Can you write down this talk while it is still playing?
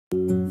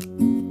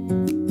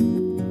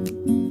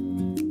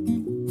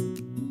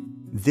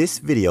This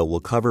video will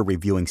cover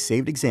reviewing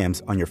saved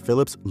exams on your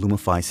Philips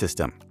Lumify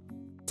system.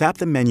 Tap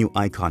the menu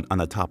icon on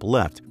the top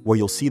left where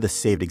you'll see the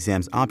Saved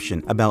Exams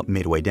option about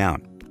midway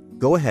down.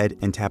 Go ahead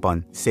and tap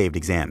on Saved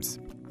Exams.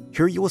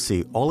 Here you will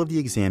see all of the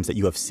exams that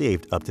you have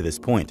saved up to this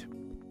point.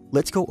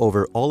 Let's go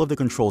over all of the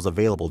controls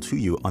available to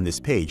you on this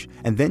page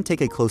and then take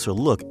a closer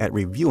look at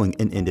reviewing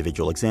an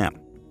individual exam.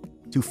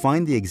 To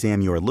find the exam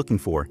you are looking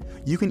for,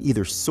 you can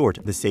either sort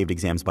the saved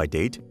exams by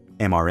date,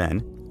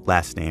 MRN,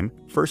 last name,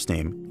 first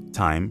name,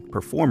 time,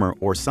 performer,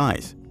 or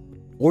size.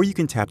 Or you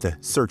can tap the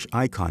search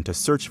icon to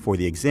search for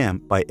the exam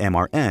by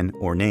MRN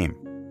or name.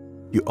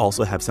 You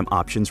also have some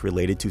options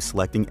related to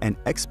selecting and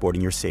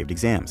exporting your saved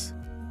exams.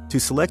 To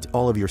select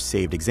all of your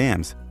saved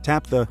exams,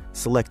 tap the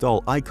Select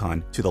All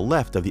icon to the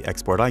left of the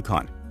export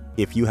icon.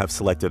 If you have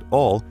selected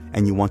all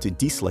and you want to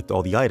deselect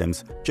all the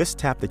items, just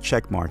tap the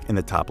check mark in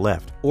the top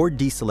left, or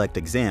deselect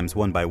exams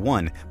one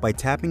by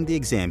tapping the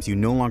exams you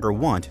no longer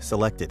want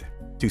selected.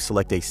 To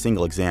select a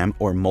single exam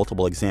or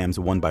multiple exams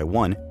one by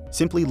one,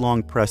 simply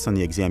long press on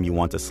the exam you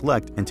want to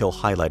select until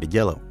highlighted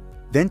yellow.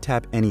 Then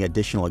tap any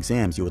additional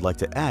exams you would like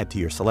to add to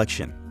your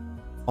selection.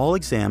 All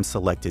exams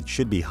selected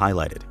should be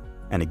highlighted.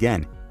 And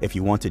again, if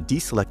you want to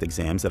deselect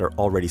exams that are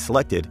already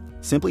selected,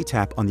 simply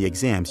tap on the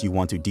exams you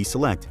want to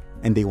deselect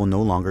and they will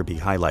no longer be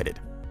highlighted.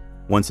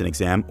 Once an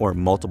exam or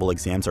multiple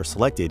exams are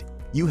selected,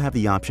 you have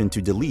the option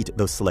to delete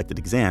those selected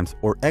exams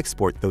or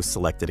export those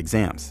selected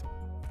exams.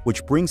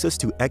 Which brings us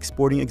to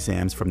exporting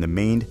exams from the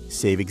main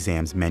Save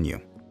Exams menu.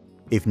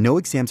 If no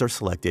exams are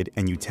selected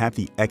and you tap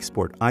the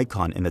Export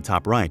icon in the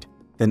top right,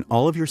 then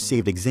all of your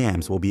saved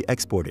exams will be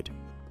exported.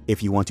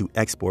 If you want to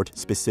export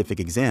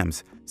specific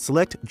exams,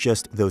 select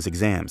just those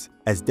exams,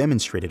 as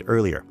demonstrated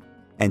earlier,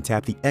 and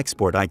tap the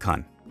Export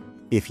icon.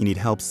 If you need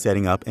help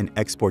setting up an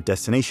export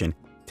destination,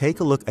 take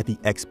a look at the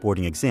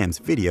Exporting Exams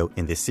video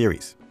in this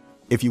series.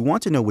 If you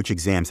want to know which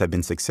exams have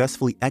been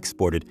successfully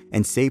exported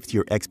and saved to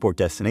your export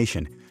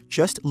destination,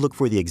 just look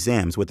for the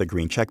exams with a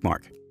green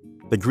checkmark.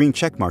 The green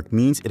checkmark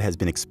means it has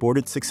been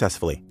exported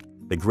successfully.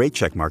 The gray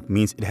checkmark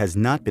means it has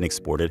not been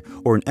exported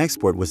or an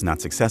export was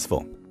not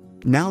successful.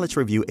 Now let's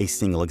review a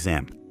single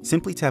exam.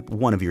 Simply tap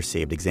one of your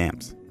saved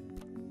exams.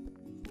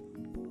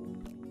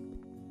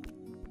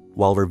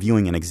 While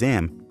reviewing an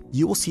exam,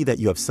 you will see that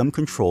you have some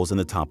controls in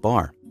the top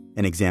bar: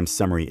 an exam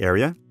summary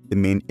area, the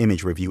main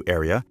image review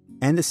area,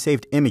 and the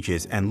saved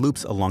images and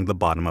loops along the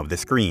bottom of the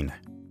screen.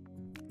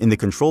 In the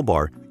control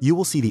bar, you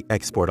will see the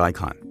export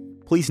icon.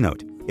 Please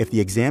note, if the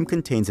exam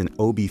contains an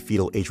OB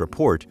fetal age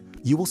report,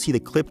 you will see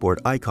the clipboard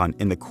icon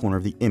in the corner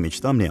of the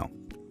image thumbnail.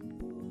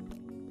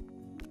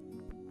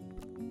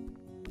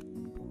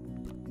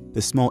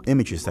 The small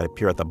images that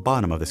appear at the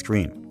bottom of the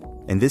screen.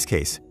 In this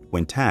case,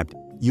 when tapped,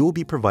 you will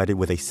be provided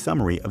with a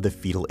summary of the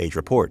fetal age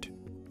report.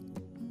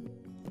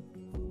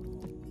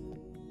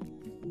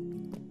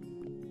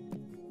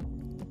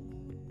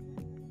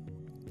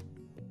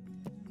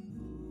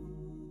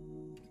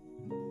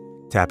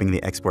 Tapping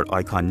the export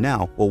icon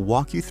now will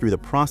walk you through the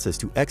process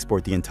to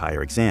export the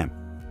entire exam.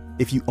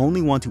 If you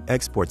only want to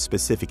export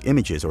specific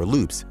images or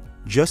loops,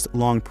 just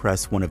long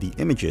press one of the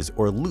images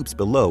or loops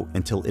below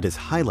until it is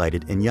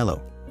highlighted in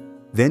yellow.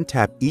 Then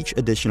tap each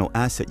additional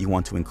asset you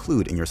want to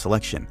include in your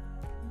selection.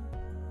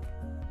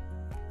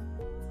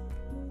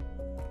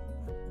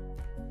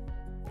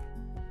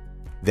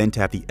 Then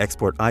tap the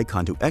export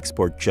icon to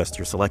export just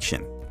your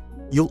selection.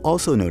 You'll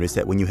also notice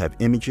that when you have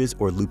images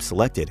or loops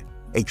selected,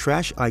 a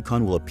trash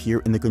icon will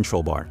appear in the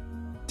control bar.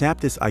 Tap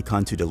this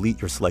icon to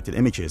delete your selected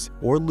images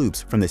or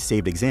loops from the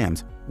saved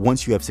exams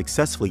once you have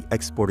successfully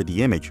exported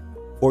the image,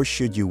 or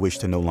should you wish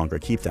to no longer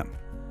keep them.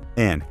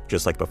 And,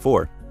 just like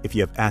before, if you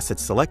have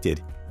assets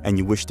selected and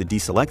you wish to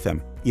deselect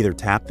them, either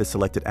tap the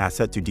selected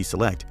asset to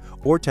deselect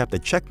or tap the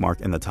check mark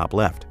in the top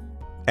left.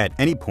 At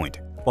any point,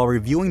 while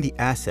reviewing the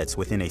assets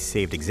within a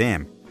saved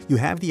exam, you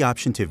have the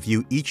option to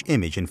view each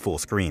image in full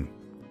screen.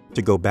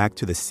 To go back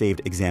to the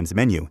Saved Exams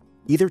menu,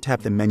 either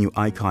tap the menu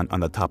icon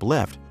on the top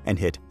left and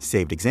hit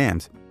Saved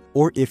Exams,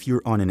 or if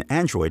you're on an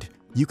Android,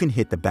 you can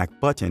hit the back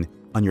button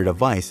on your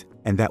device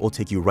and that will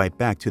take you right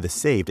back to the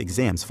Saved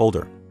Exams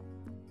folder.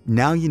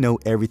 Now you know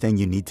everything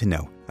you need to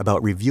know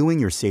about reviewing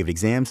your saved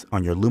exams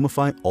on your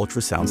Lumify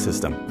ultrasound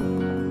system.